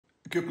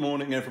Good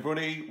morning,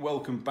 everybody.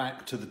 Welcome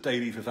back to the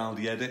Daily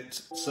Vivaldi Edit.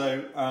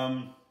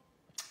 So,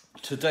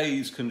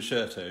 today's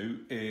concerto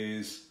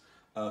is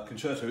a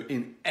concerto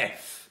in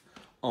F,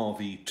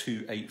 RV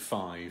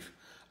 285.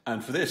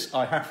 And for this,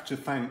 I have to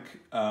thank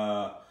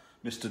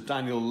Mr.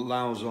 Daniel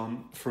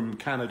Lauzon from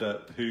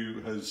Canada,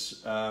 who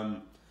has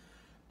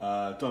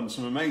done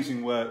some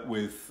amazing work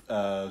with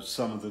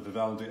some of the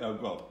Vivaldi,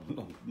 well,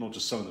 not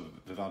just some of the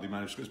Vivaldi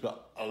manuscripts,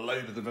 but a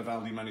load of the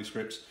Vivaldi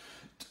manuscripts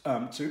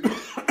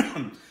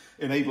to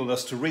enable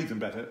us to read them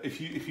better.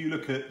 If you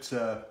look at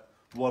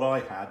what I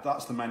had,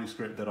 that's the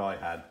manuscript that I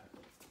had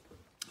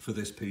for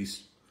this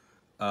piece.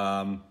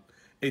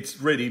 It's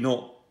really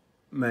not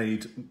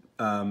made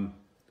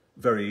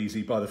very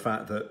easy by the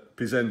fact that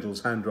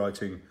Pisendel's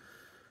handwriting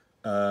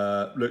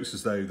looks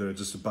as though there are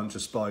just a bunch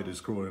of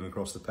spiders crawling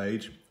across the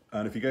page.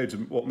 And if you go to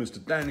what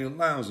Mr. Daniel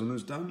Lauzon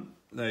has done,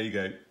 there you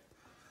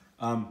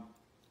go.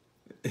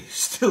 It's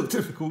still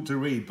difficult to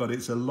read, but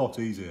it's a lot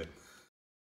easier.